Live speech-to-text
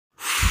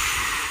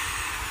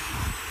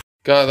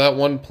God, that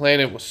one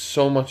planet was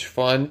so much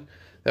fun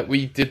that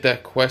we did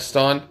that quest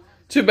on.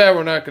 Too bad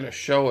we're not going to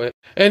show it.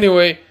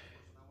 Anyway,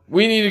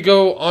 we need to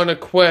go on a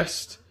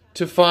quest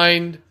to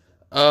find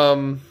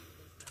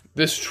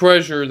this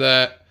treasure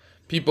that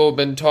people have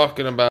been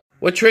talking about.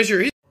 What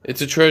treasure is it?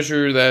 It's a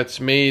treasure that's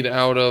made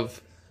out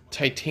of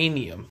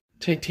titanium.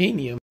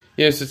 Titanium?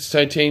 Yes, it's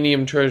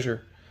titanium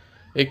treasure.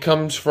 It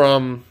comes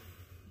from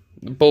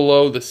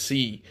below the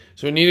sea.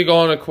 So we need to go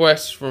on a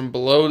quest from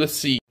below the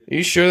sea. Are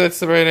you sure that's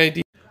the right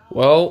idea?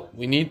 Well,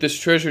 we need this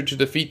treasure to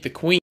defeat the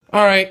queen.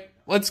 Alright,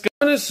 let's go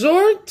on a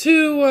sword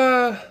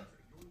to,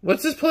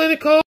 what's this planet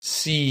called?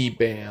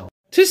 Seabound.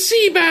 To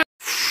Seabound!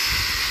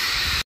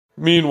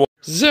 Meanwhile,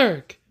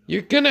 Zurg,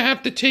 you're gonna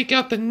have to take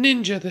out the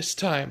ninja this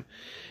time.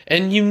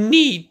 And you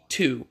need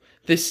to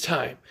this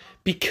time.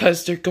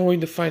 Because they're going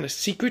to find a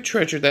secret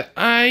treasure that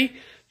I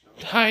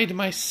hide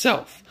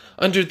myself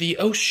under the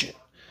ocean.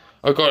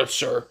 I got it,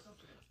 sir.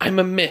 I'm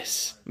a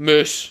miss.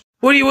 Miss.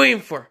 What are you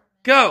waiting for?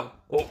 Go.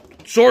 Oh,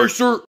 sorry,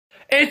 sir.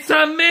 It's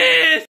a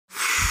miss!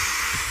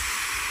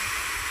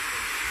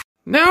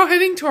 Now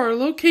heading to our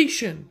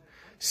location.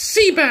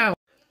 Seabound.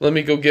 Let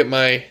me go get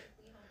my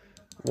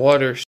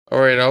water.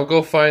 Alright, I'll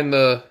go find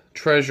the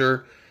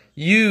treasure.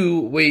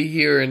 You wait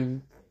here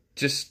and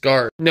just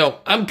guard. No,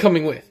 I'm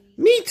coming with.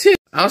 Me too.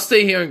 I'll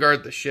stay here and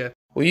guard the ship.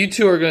 Well, you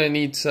two are gonna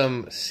need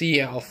some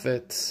sea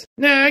outfits.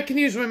 Nah, I can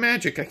use my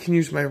magic. I can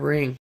use my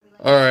ring.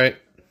 Alright,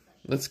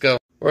 let's go.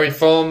 Alright,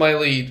 follow my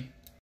lead.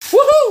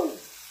 Woohoo!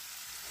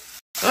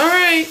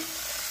 Alright.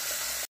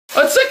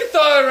 On second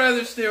thought, I'd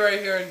rather stay right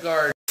here and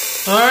guard.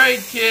 Alright,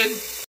 kid.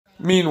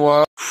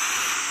 Meanwhile,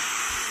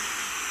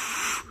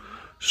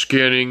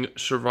 scanning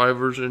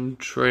survivors and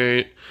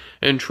treasure.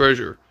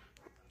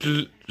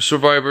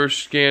 Survivors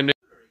scanning.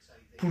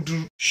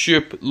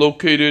 Ship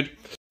located.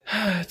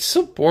 It's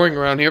so boring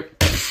around here.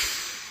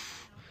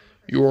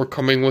 You're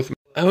coming with me.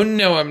 Oh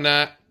no, I'm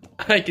not.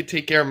 I can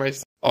take care of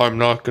myself. I'm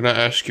not gonna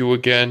ask you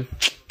again.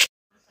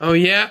 Oh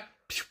yeah?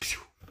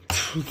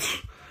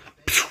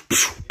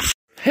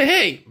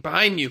 Hey,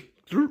 behind you.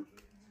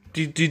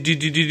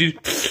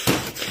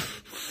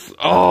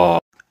 Oh,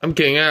 I'm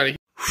getting out of here.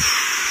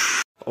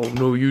 Oh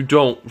no, you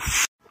don't.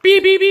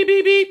 Beep, beep, beep,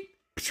 beep, beep.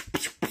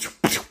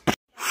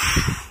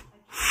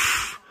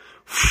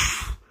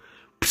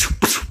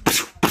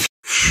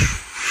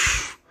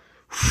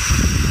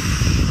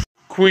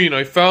 Queen,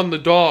 I found the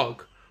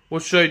dog.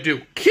 What should I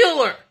do?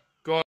 Kill her!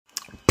 God.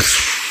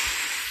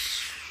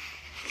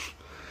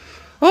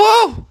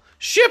 Oh!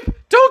 Ship!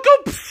 Don't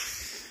go!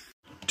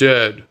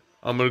 Dead.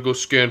 I'm gonna go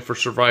scan for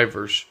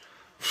survivors.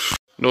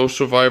 No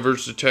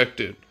survivors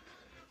detected.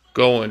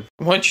 Going.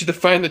 I want you to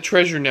find the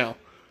treasure now.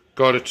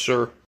 Got it,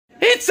 sir.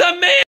 It's a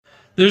man!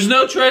 There's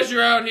no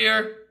treasure out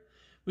here.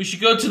 We should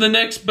go to the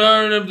next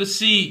barren of the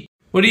sea.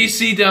 What do you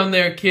see down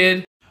there,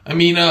 kid? I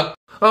mean, oh,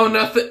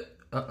 nothing.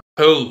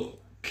 Hello,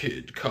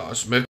 Kid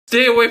Cosmic.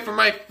 Stay away from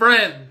my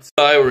friends.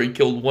 I already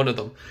killed one of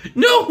them.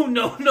 No,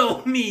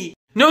 me.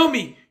 No,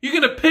 me. You're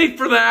gonna pay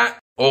for that.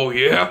 Oh,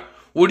 yeah?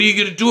 What are you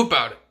gonna do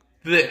about it?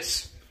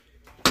 This.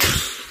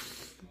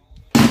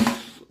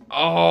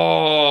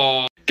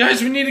 Oh.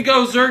 Guys, we need to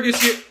go. Zurg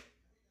is here.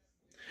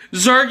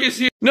 Zurg is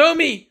here.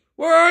 Nomi,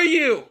 where are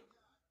you?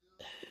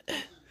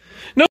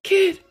 No,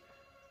 kid.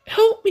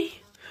 Help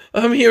me.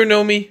 I'm here,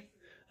 Nomi.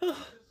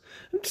 Oh,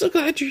 I'm so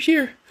glad you're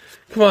here.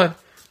 Come on.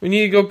 We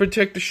need to go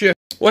protect the ship.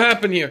 What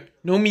happened here?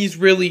 Nomi's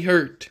really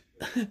hurt.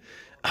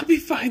 I'll be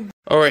fine.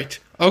 Alright,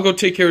 I'll go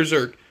take care of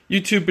Zurg.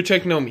 You two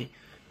protect Nomi.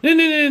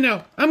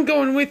 No. I'm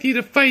going with you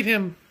to fight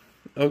him.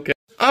 Okay.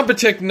 I'll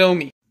protect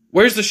Nomi.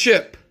 Where's the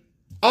ship?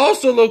 I'll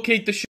also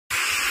locate the ship.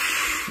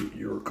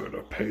 You're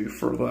gonna pay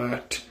for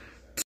that.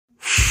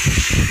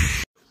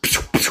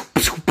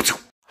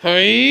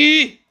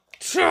 Hey!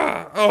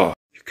 Oh,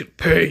 you could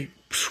pay.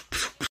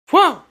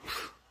 Whoa!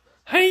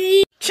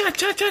 Hey! Cha!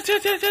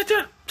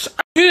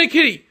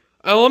 Unikitty!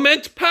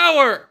 Element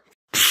power!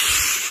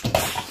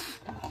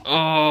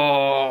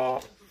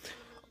 Oh.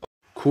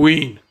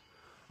 Queen,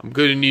 I'm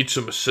gonna need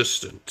some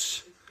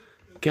assistance.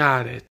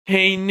 Got it.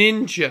 Hey,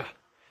 ninja.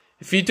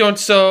 If you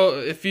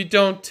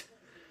don't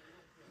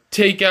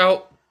take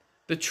out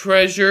the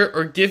treasure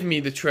or give me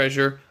the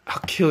treasure,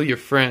 I'll kill your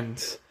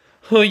friends.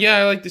 Oh yeah,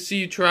 I like to see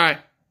you try.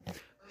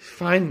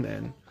 Fine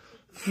then.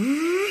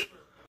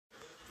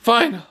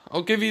 Fine,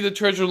 I'll give you the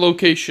treasure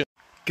location.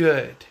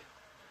 Good.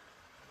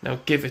 Now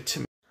give it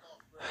to me.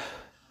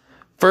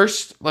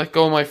 First, let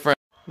go of my friend.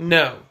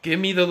 No, give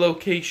me the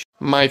location.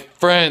 My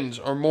friends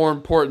are more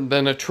important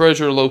than a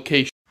treasure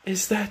location.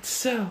 Is that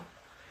so?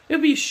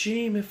 It'd be a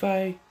shame if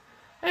I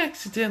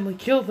accidentally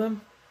kill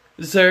them.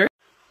 Zurg?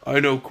 I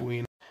know,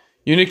 Queen.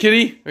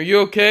 Unikitty, are you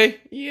okay?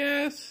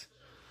 Yes.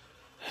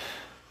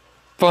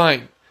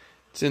 Fine.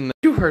 It's in the...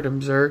 You heard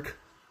him, Zurg.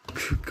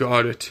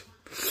 Got it.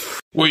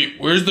 Wait,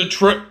 where's the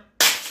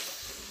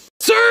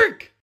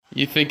Zurg!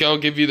 You think I'll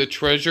give you the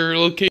treasure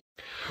location?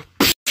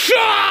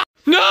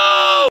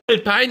 No!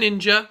 Bye,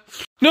 ninja.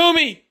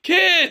 Nomi,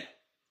 kid!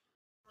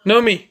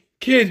 Nomi,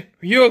 kid,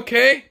 are you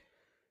okay?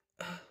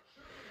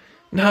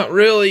 Not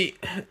really.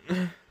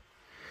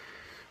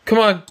 Come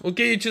on, we'll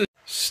get you to the...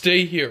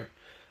 Stay here.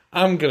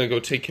 I'm gonna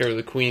go take care of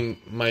the queen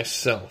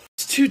myself.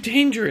 It's too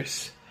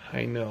dangerous.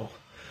 I know.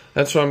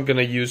 That's why I'm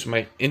gonna use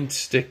my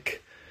instinct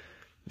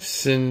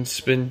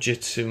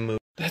spinjitzu move.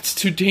 That's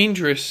too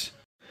dangerous.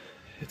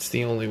 It's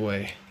the only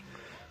way.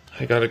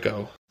 I gotta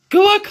go.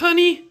 Good luck,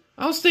 honey.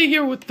 I'll stay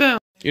here with them.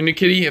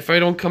 Unikitty, if I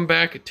don't come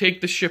back,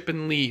 take the ship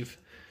and leave.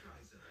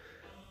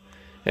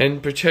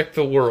 And protect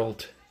the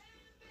world.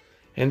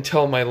 And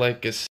tell my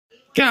legacy.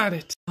 Got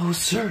it. Oh,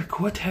 Zurg,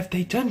 what have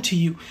they done to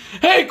you?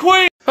 Hey,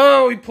 Queen!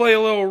 Oh, we play a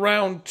little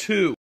round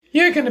 2.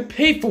 You're gonna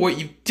pay for what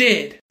you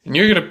did. And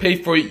you're gonna pay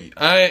for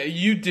what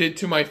you did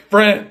to my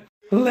friend.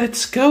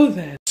 Let's go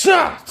then.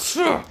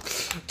 Spinjitzu.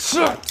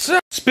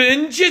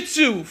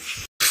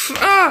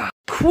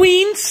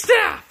 Queen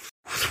staff.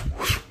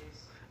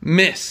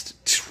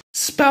 Missed.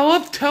 Spell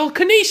of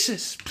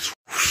telekinesis.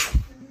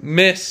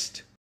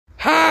 Missed.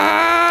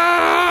 Ha!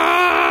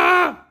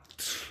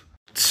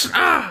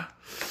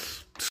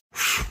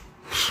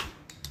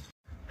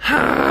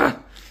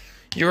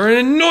 You're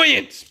an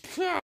annoyance.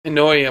 I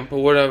know I am, but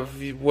what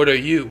are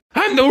you?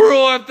 I'm the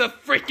ruler of the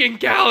freaking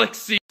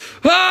galaxy.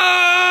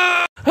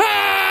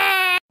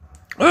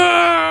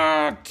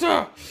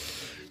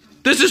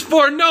 This is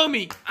for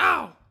Nomi.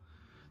 Ow.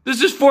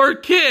 This is for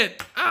a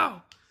kid.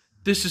 Ow.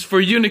 This is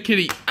for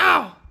Unikitty.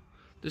 Ow.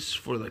 This is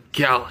for the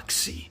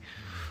galaxy.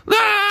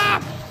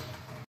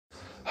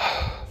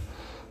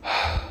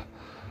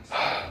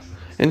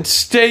 And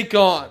stay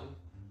gone.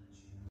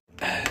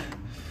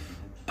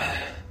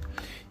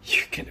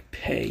 You're gonna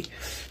pay.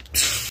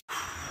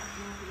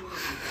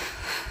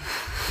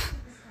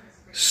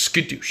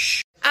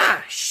 Skadoosh.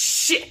 Ah,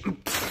 shit.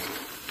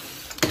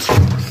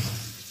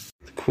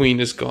 The queen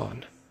is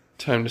gone.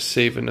 Time to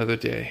save another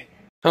day.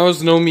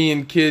 How's Nomi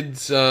and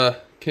kids'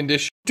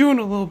 condition? Doing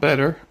a little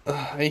better.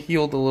 I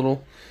healed a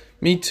little.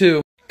 Me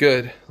too.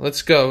 Good.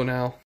 Let's go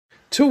now.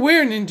 To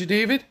where, Ninja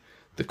David?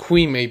 The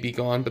queen may be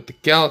gone, but the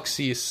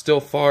galaxy is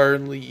still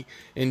farly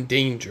in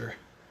danger.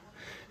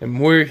 And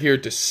we're here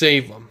to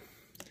save them.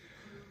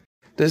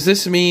 Does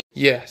this mean...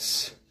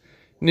 Yes.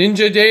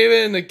 Ninja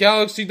David and the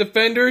Galaxy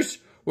Defenders,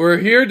 we're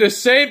here to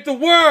save the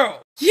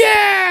world!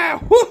 Yeah!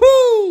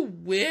 Woohoo!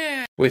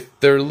 Yeah! With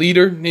their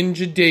leader,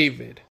 Ninja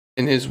David,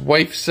 and his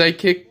wife,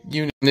 Psychic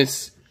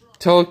Eunice,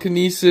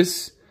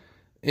 telekinesis,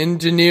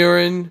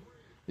 engineering,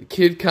 the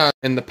Kid Con,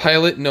 and the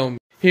pilot, Nomi.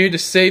 Here to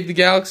save the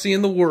galaxy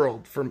and the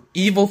world from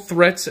evil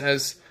threats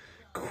as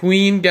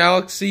Queen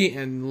Galaxy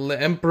and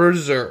Emperor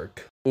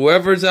Zurg.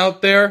 Whoever's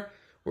out there,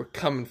 we're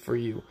coming for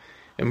you.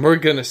 And we're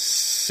gonna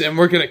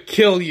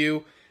kill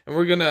you, and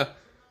we're gonna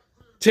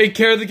take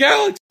care of the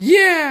galaxy.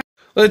 Yeah!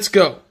 Let's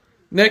go.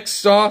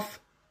 Next off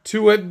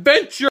to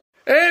adventure.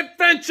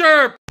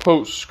 Adventure!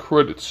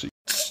 Post-credit scene.